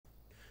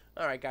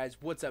Alright guys,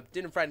 what's up?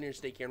 Dinner Friday Dinner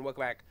Steak here, and welcome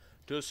back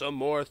to some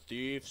more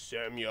Thief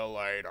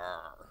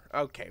Simulator.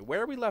 Okay,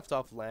 where we left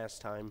off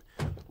last time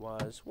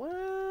was,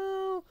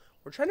 well,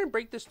 we're trying to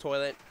break this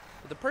toilet,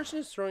 but the person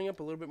is throwing up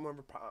a little bit more of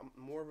a problem,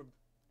 more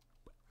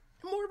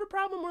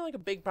like a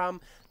big problem.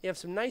 They have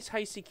some nice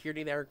high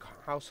security there,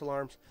 house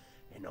alarms,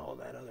 and all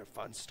that other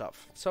fun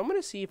stuff. So I'm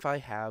going to see if I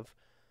have,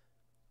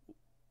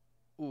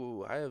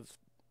 I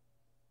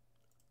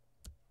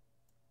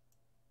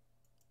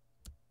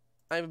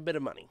have a bit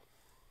of money.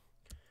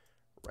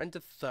 Rent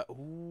a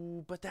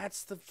ooh, but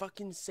that's the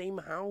fucking same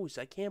house.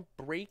 I can't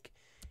break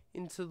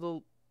into the...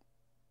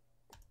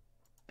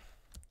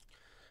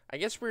 I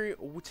guess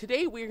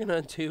today we're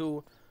gonna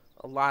do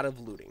a lot of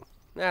looting.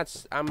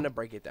 I'm gonna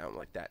break it down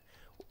like that.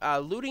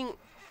 Looting,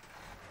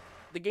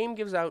 the game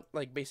gives out,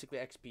 like, basically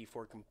XP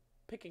for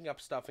picking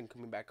up stuff and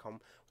coming back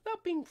home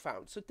without being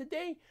found. So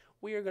today,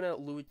 we are gonna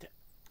loot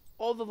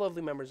all the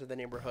lovely members of the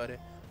neighborhood,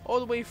 all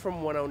the way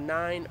from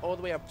 109, all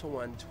the way up to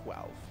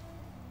 112.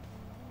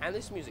 And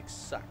this music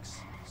sucks.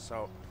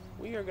 So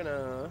we are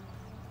gonna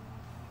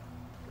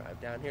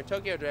drive down here.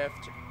 Tokyo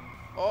Drift.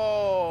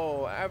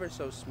 Oh, ever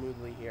so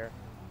smoothly here.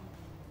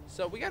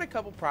 So we got a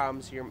couple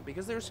problems here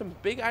because there's some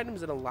big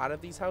items in a lot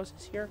of these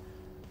houses here.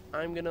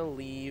 I'm gonna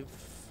leave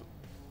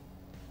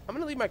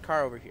my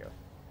car over here.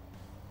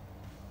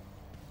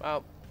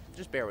 Well,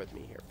 just bear with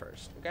me here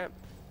first, okay?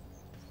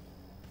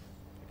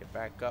 Pick it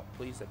back up,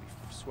 please. That'd be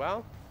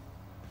swell.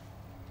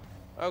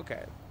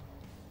 Okay.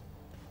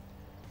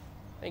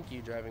 Thank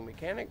you, driving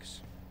mechanics.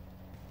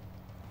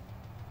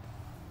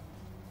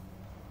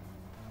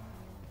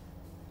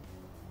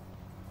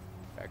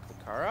 Back the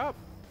car up.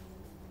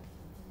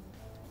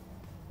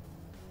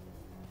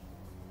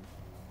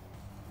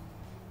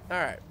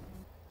 Alright.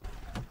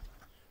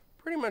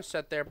 Pretty much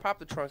set there. Pop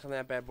the trunk on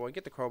that bad boy.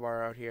 Get the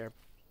crowbar out here.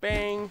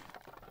 Bang.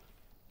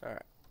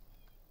 Alright.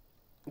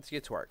 Let's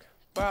get to work.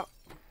 Well.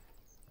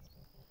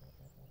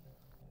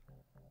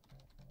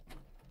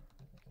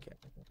 Okay.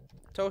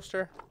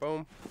 Toaster.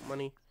 Boom.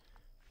 Money.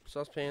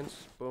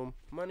 Saucepans. Boom.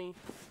 Money.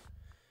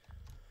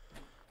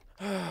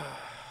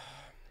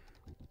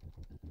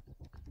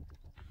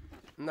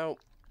 Nope.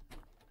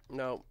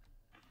 Nope.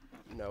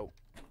 Nope.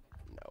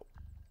 Nope.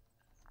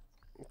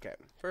 Okay.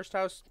 First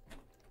house.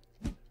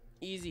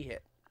 Easy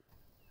hit.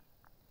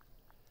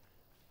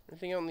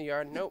 Anything out in the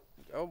yard? Nope.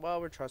 Oh,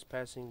 well, we're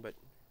trespassing, but...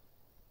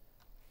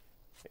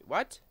 Wait,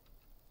 what?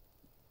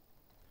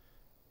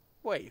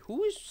 Wait,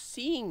 who is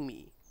seeing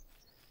me?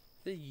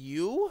 Is it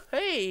you?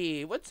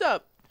 Hey, what's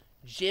up?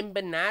 Jim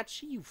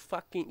Bonacci?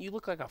 You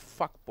look like a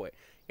fuckboy.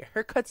 Your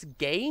haircut's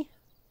gay,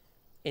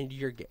 and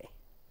you're gay.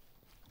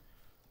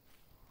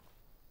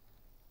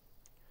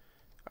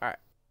 Alright.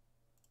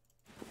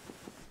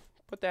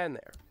 Put that in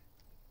there.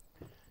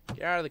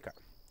 Get out of the car.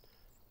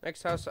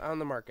 Next house on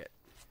the market.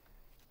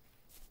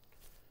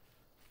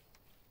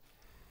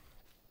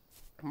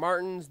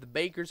 Martin's, the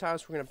baker's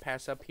house. We're going to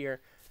pass up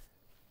here.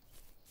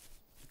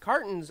 The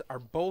cartons are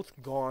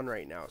both gone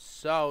right now.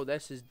 So,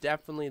 this is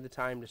definitely the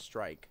time to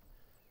strike.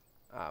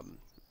 I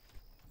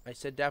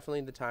said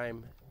definitely the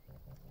time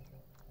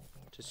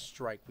to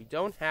strike. We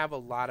don't have a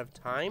lot of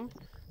time.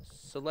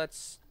 So,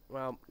 let's...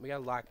 Well, we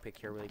got a lockpick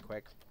here really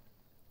quick.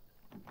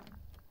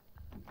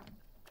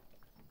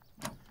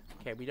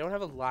 Okay, we don't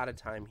have a lot of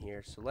time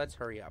here, so let's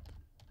hurry up.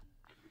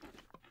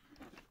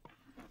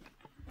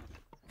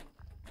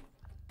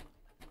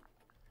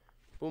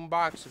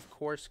 Boombox, of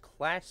course,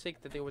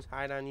 classic that they always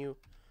hide on you.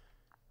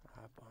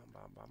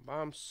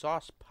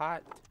 Sauce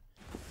pot,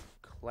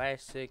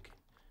 classic.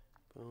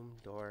 Boom,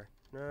 door,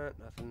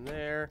 nothing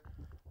there.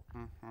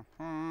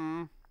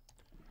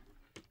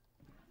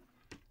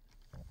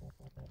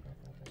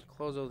 Let's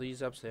close all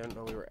these up so they don't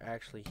know we were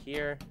actually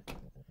here.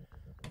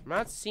 I'm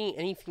not seeing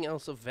anything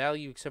else of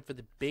value except for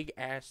the big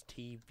ass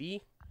TV.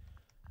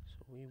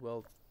 So we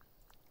will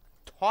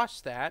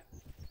toss that.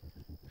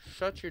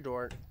 Shut your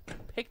door.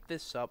 Pick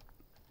this up.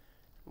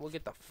 And we'll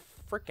get the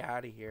frick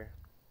out of here.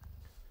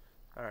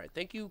 Alright,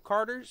 thank you,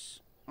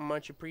 Carters.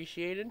 Much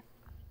appreciated.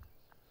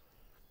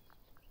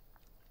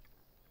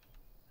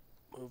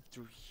 Move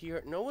through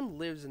here. No one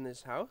lives in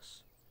this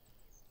house.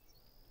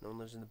 No one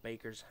lives in the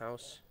baker's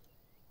house.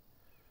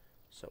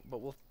 So,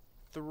 but we'll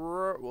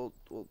throw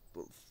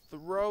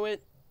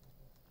it.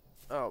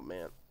 Oh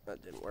man,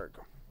 that didn't work.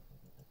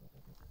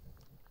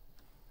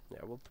 Yeah,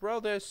 we'll throw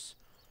this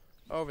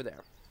over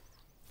there.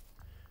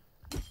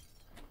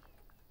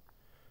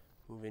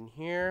 Move in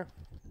here.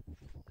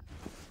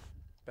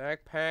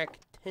 Backpack,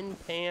 tin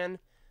pan.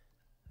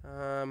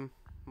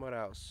 What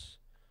else?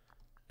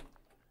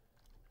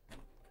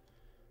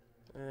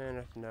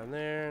 Nothing down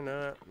there.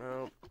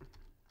 No.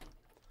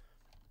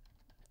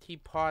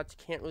 Teapots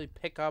can't really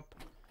pick up.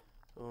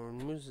 Or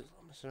missing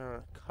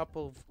a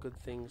couple of good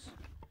things.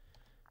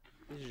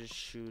 These are just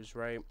shoes,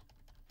 right?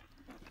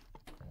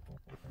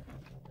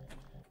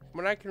 From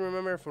what I can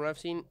remember, from what I've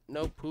seen,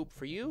 no poop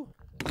for you.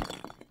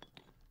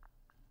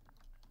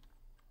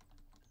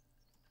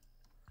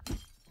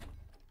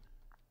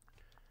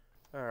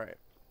 Alright.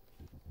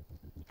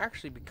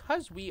 Actually,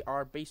 because we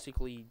are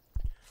basically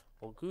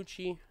Well,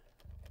 Gucci.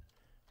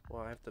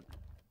 Well, I have to.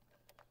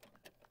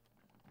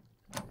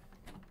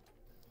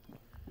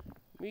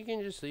 We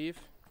can just leave.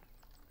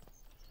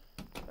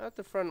 Out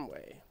the front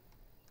way.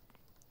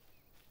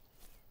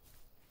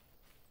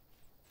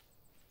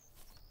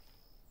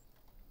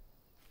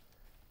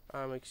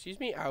 Excuse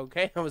me?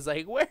 Okay, I was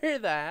like, where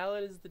the hell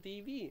is the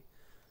TV?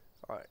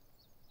 Alright.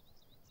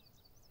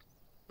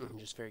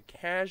 Just very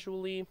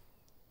casually.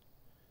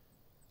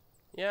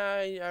 Yeah,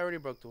 I already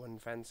broke the wooden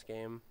fence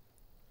game.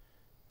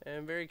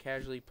 And very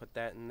casually put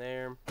that in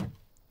there.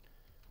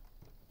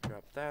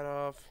 Drop that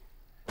off.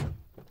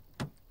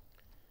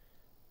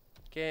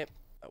 Okay,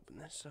 open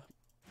this up.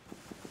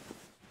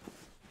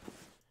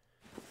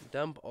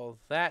 Dump all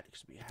that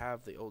because we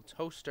have the old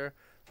toaster.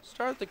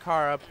 Start the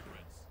car up.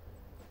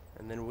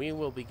 And then we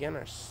will begin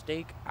our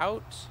stake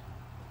out.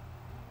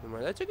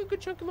 That took a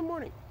good chunk of the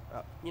morning.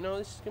 You know,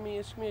 this is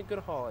gonna be a good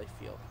haul. I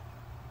feel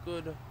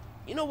good.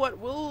 You know what?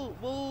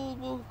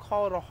 We'll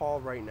call it a haul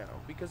right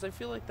now because I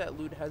feel like that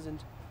loot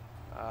hasn't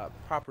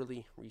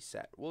properly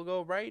reset. We'll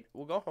go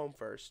home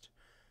first,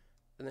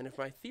 and then if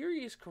my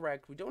theory is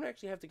correct, we don't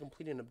actually have to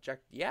complete an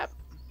objective. Yep.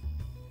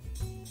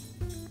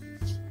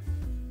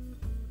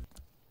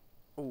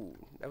 Ooh,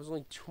 that was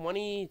only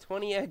 20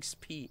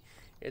 XP.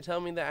 You're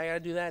telling me that I gotta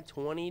do that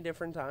 20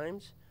 different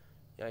times?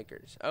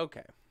 Yikers.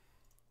 Okay.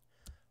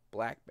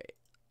 Black bait.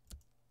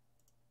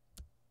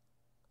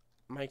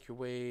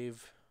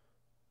 Microwave.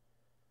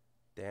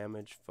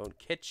 Damage phone.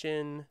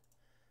 Kitchen.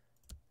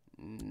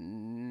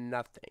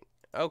 Nothing.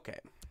 Okay.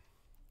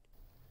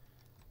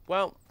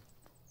 Well,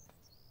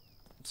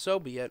 so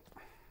be it.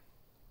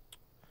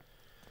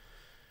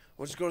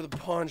 We'll just go to the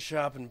pawn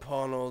shop and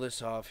pawn all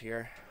this off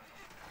here.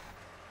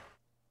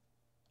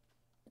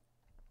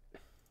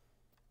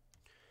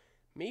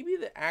 Maybe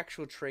the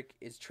actual trick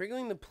is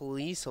triggering the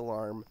police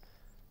alarm,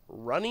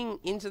 running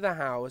into the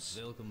house,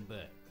 welcome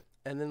back,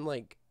 and then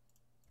like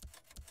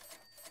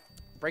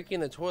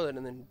breaking the toilet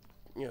and then,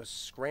 you know,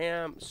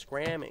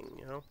 scramming,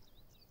 you know.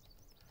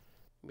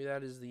 Maybe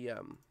that is the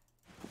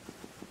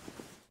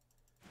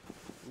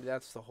maybe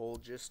that's the whole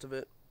gist of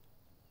it.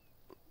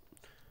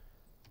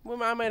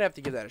 Well, I might have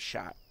to give that a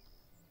shot.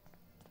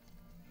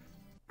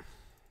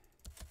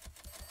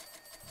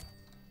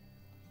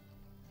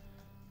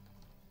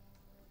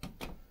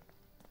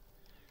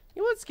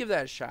 Yeah, let's give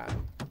that a shot.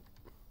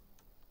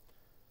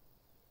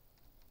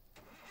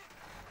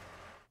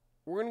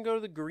 We're gonna go to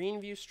the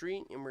Greenview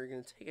Street and we're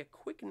gonna take a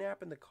quick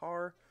nap in the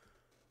car.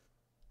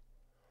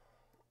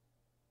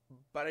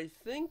 But I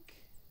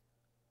think,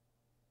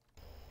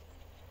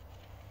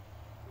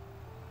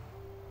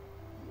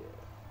 yeah,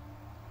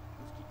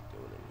 let's keep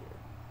doing it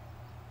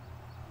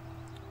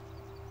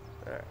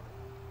here. Alright.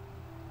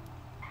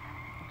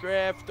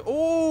 Draft.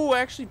 Oh,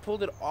 actually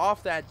pulled it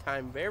off that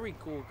time. Very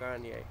cool,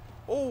 Kanye.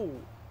 Oh.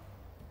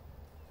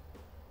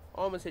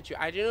 Almost hit you.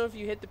 I don't know if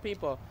you hit the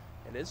people.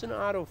 It is an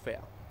auto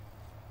fail.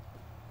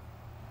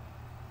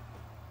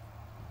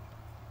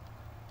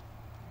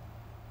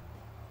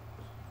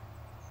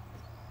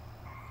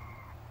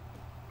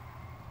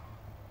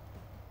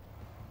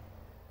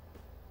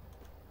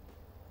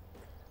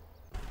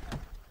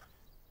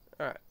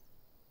 Alright.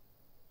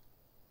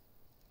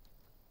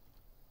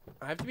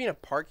 I have to be in a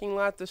parking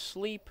lot to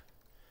sleep?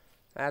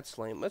 That's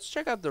lame. Let's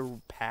check out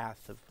the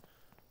path of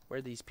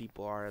where these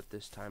people are at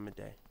this time of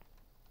day.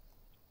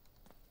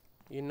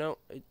 You know,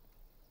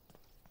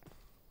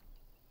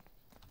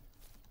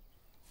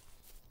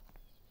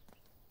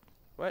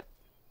 what?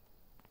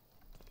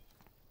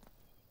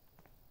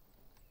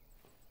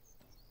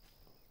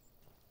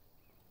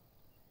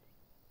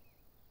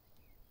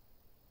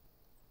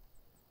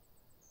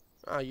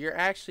 Oh, you're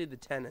actually the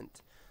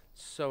tenant.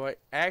 So I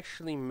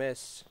actually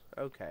miss.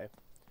 Okay.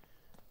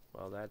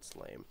 Well, that's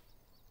lame.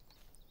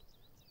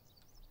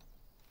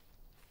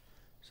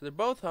 So they're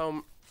both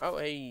home. Oh,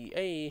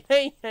 hey,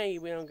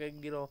 we don't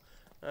get all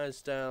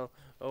style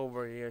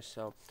over here,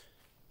 so.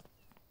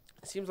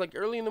 It seems like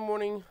early in the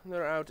morning,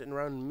 they're out and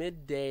around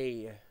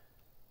midday.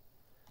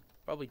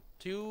 Probably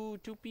 2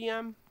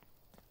 p.m.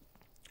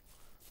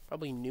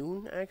 Probably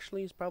noon,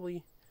 actually, is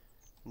probably.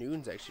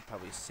 Noon's actually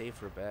probably a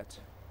safer bet.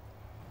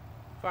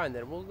 Fine,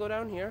 then we'll go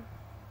down here.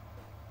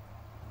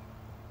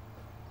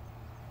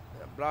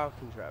 Yeah,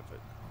 blocking traffic.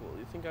 Cool,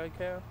 you think I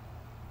care?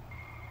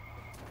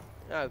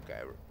 Okay.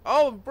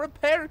 Oh,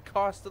 repair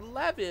cost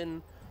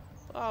 11.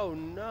 Oh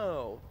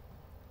no.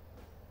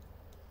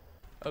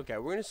 Okay,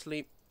 we're gonna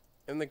sleep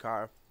in the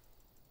car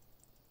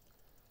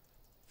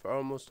for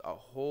almost a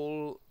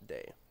whole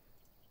day.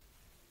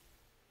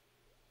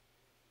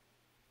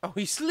 Oh,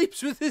 he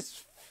sleeps with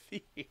his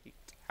feet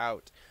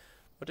out.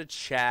 What a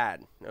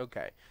Chad.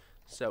 Okay.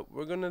 So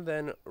we're gonna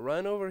then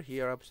run over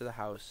here up to the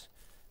house,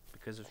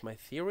 because if my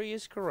theory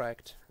is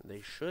correct,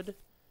 they should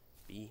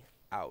be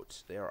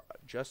out. They are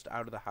just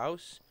out of the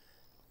house.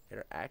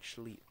 They're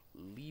actually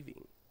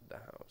leaving the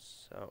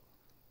house. So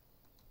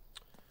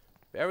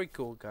very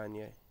cool,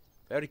 Kanye.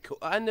 Very cool.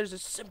 And there's a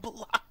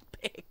simple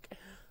lockpick.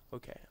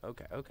 Okay.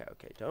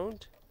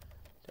 Don't.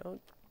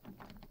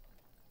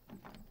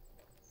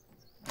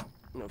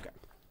 Okay.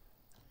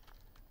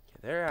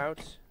 They're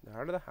out. They're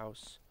out of the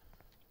house.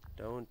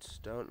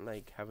 Don't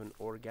like have an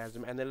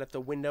orgasm and they left the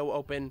window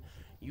open.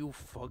 You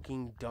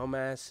fucking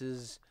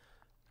dumbasses.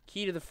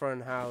 Key to the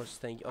front house.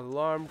 Thank you.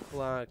 Alarm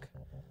clock.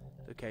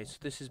 Okay, so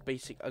this is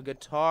basic. A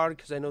guitar,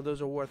 because I know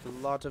those are worth a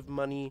lot of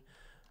money.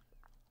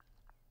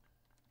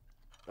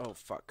 Oh,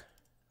 fuck.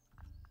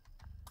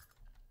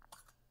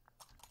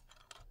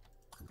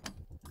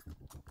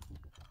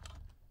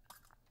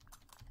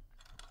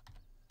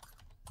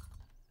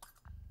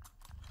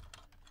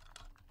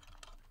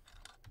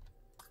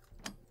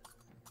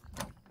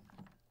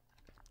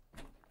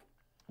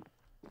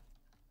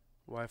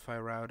 Wi-Fi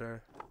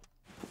router.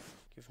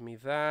 Give me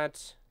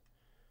that.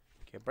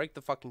 Okay, break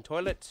the fucking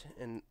toilet.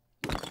 And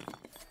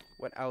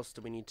what else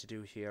do we need to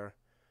do here?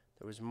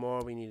 There was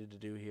more we needed to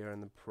do here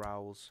in the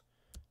prowls.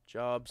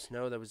 Jobs.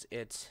 No, that was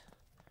it.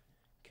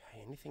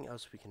 Okay, anything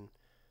else we can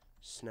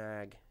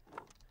snag?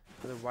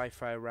 Another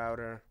Wi-Fi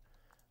router.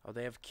 Oh,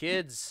 they have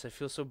kids. I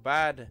feel so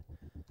bad.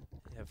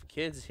 They have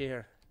kids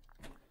here.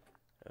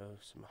 Oh,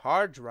 some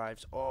hard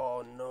drives.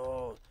 Oh,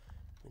 no.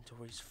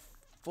 Inventory's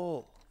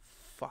full.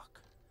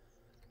 Fuck.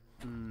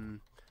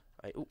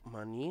 Oh,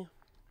 money.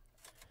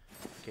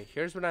 Okay,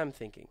 here's what I'm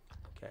thinking.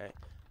 Okay.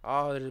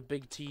 Oh, there's a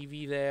big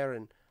TV there,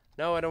 and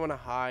no, I don't want to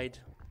hide.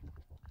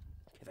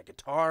 Okay, that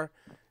guitar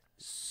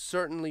is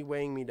certainly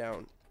weighing me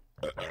down.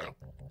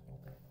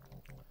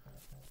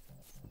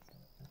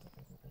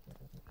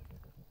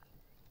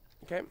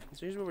 Okay, so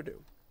here's what we'll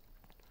do.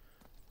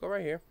 Go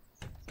right here.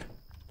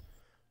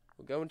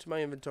 We'll go into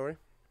my inventory.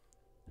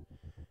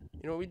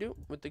 You know what we do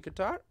with the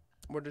guitar?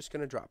 We're just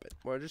gonna drop it.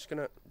 We're just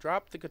gonna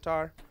drop the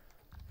guitar,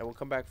 and we'll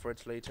come back for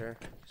it later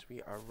because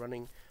we are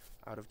running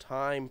out of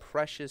time,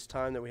 precious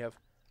time that we have.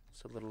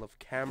 So little of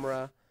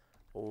camera.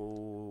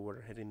 Oh,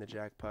 we're hitting the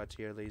jackpot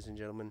here, ladies and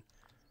gentlemen.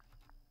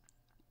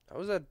 That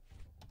was a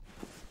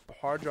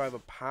hard drive, a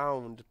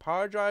pound.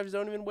 Power drives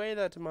don't even weigh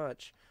that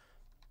much.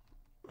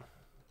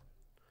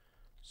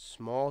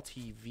 Small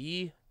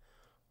TV.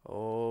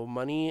 Oh,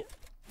 money.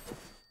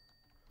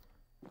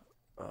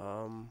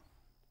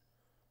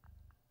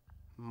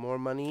 More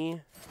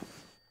money.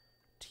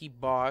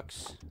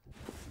 T-box.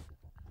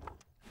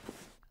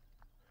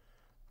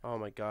 Oh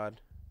my god.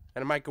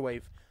 And a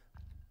microwave.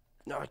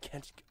 No, I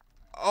can't.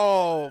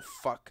 Oh,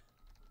 fuck.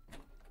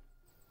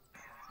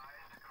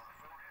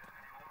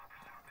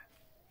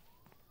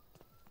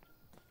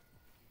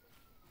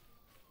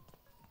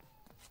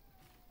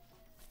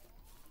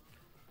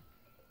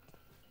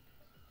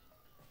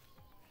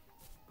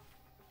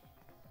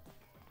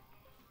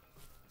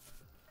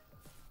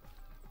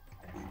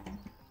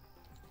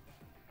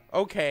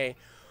 Okay.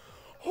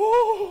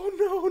 Oh,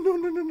 no, no,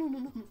 no, no, no, no,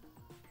 no.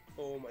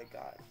 Oh my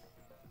god.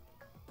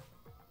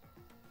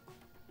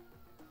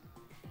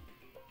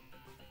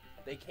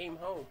 They came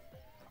home.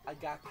 I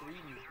got greedy.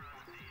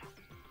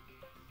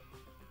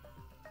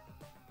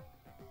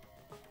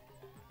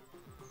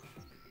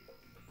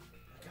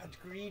 I got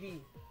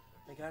greedy.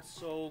 I got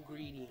so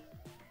greedy.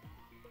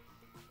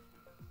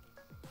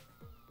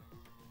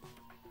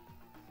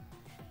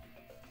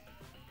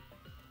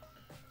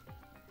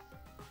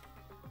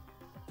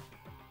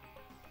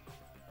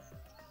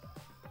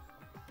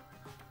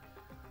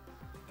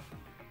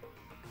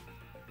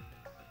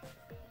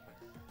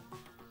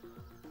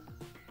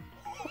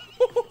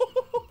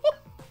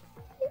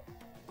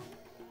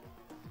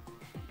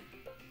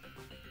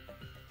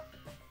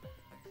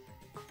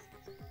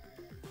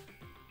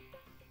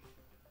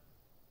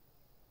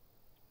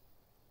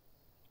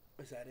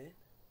 Is that it?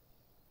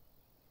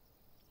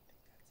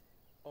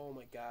 Oh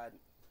my god.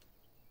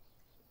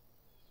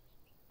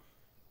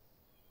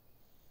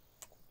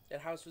 That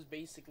house was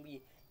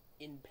basically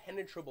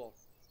impenetrable.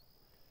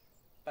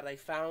 But I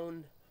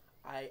found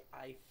the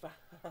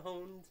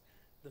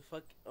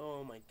fuck.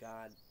 Oh my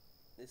god.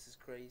 This is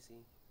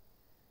crazy.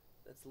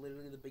 That's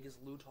literally the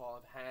biggest loot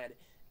haul I've had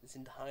this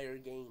entire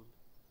game.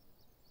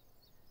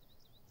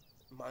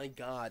 My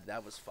god,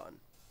 that was fun.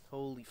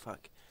 Holy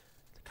fuck.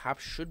 The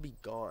cops should be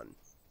gone.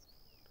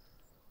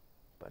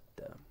 But,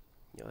 you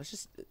know, let's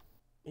just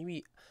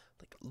maybe,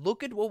 like,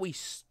 look at what we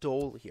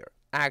stole here.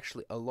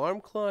 Actually, alarm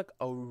clock,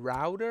 a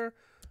router,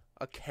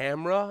 a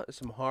camera,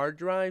 some hard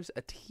drives,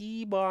 a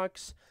tea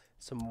box,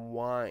 some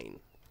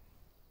wine.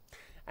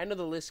 I know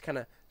the list kind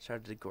of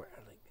started to go,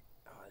 like,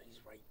 oh,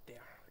 he's right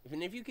there.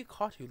 Even if you get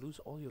caught, you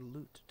lose all your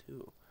loot,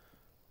 too.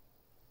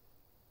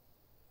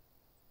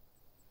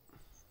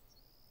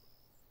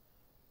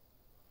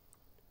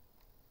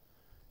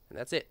 And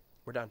that's it.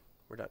 We're done.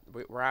 We're done.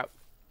 We're out.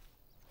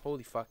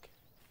 Holy fuck.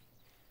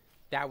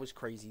 That was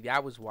crazy.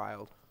 That was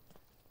wild.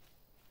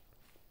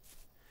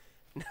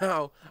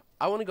 Now,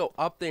 I want to go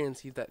up there and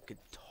see if that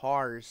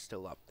guitar is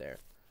still up there.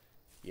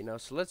 You know,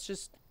 so let's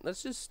just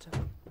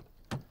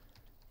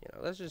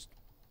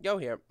go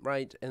here,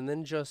 right? And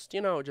then just,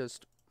 you know,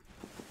 just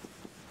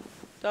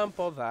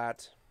dump all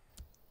that.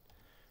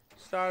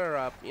 Start her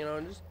up, you know,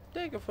 and just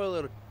take her for a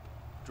little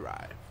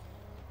drive.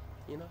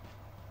 You know?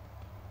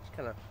 Just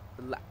kind of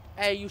relax.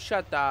 Hey, you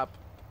shut up.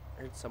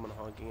 I heard someone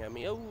honking at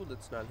me. Oh,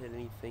 let's not hit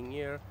anything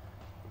here.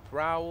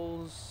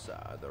 Growls.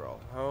 They're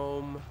all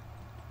home.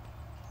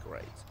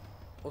 Great.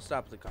 We'll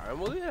stop the car and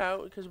we'll get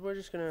out because we're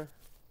just gonna,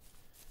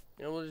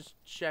 you know, we'll just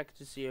check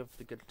to see if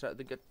the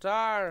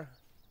guitar.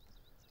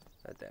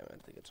 God damn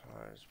it, the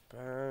guitar is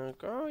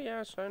back. Oh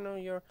yes, I know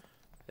you're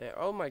there.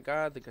 Oh my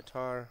God, the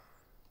guitar.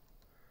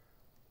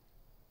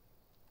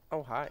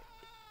 Oh hi.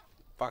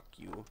 Fuck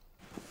you.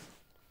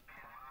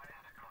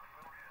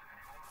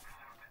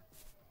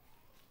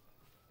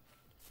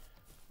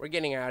 We're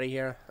getting out of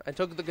here. I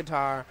took the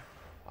guitar.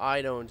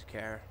 I don't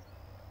care.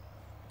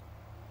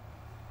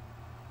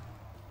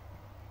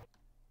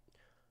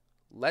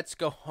 Let's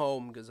go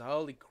home, because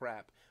holy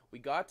crap. We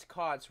got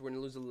caught, so we're going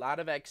to lose a lot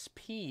of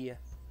XP.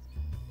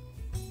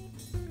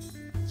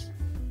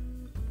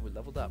 We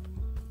leveled up.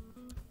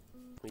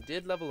 We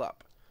did level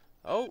up.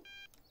 Oh,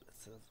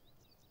 it's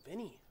a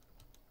Vinny.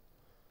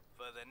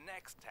 For the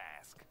next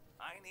task,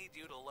 I need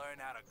you to learn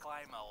how to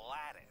climb a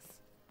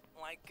lattice.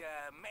 Like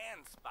a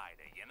man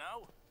spider, you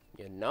know?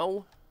 You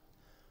know?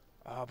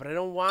 Oh, but I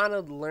don't want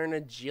to learn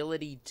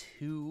agility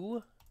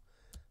too.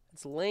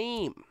 It's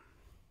lame.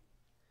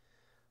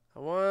 I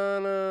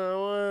wanna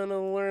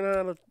learn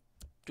how to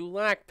do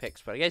lock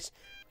picks, but I guess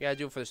we gotta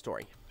do it for the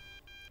story.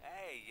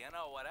 Hey, you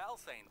know what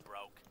else ain't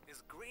broke?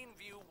 Is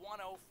Greenview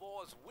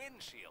 104's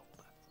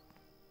windshield.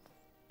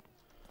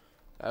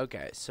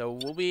 Okay, so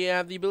we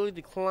have the ability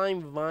to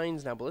climb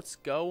vines now, but let's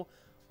go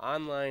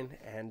online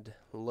and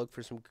look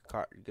for some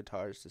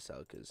guitars to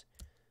sell, because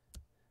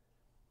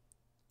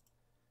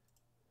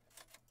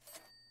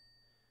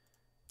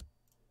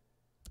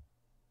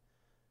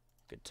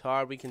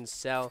guitar we can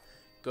sell.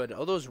 Good.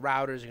 All those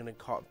routers are gonna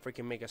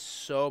freaking make us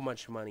so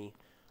much money.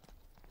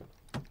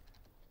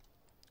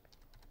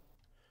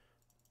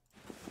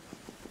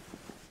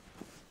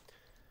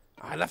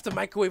 I left the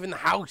microwave in the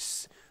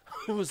house.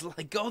 It was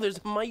like, oh, there's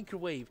a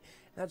microwave.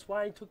 And that's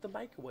why I took the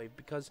microwave,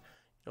 because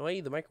you know,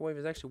 hey, the microwave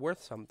is actually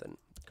worth something.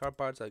 Car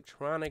parts,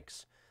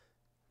 electronics,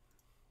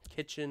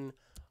 kitchen,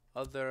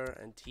 other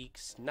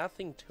antiques.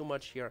 Nothing too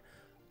much here,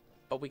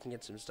 but we can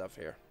get some stuff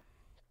here.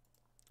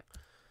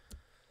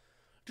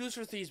 Tools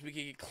for thieves. We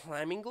can get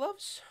climbing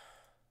gloves.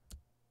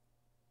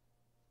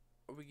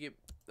 Or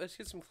let's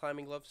get some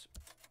climbing gloves.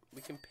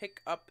 We can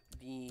pick up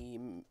we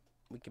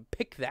can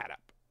pick that up.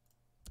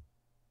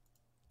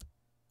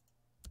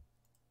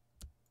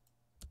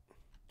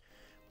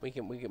 We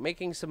can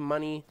making some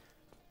money,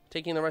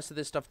 taking the rest of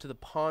this stuff to the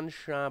pawn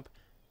shop.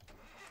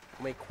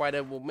 I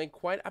bet we'll make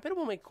quite a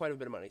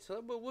bit of money.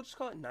 So we'll just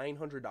call it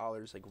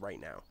 $900 like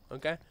right now.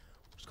 Okay?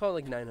 We'll just call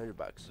it like $900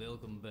 bucks.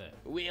 Welcome back.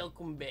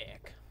 Welcome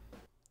back.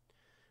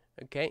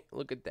 Okay,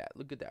 look at that.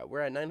 Look at that.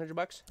 We're at 900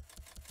 bucks.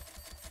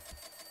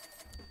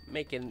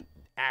 Making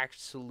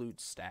absolute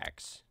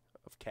stacks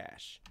of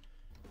cash.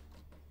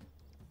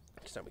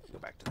 So now we can go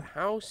back to the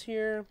house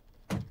here.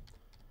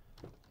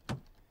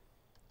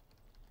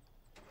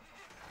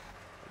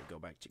 Go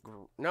back to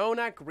no,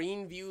 not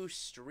Greenview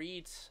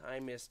Street. I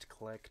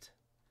misclicked.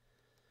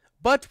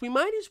 But we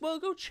might as well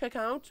go check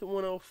out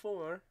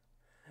 104.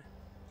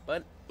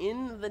 But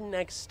in the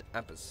next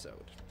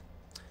episode.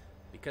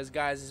 Because,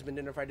 guys, this has been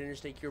Dinner Friday Dinner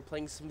Steak here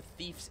playing some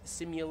Thieves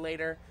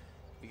Simulator.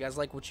 If you guys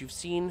like what you've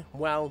seen,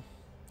 well,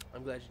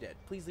 I'm glad you did.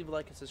 Please leave a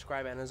like and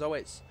subscribe. And as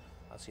always,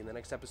 I'll see you in the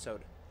next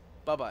episode.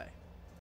 Bye-bye.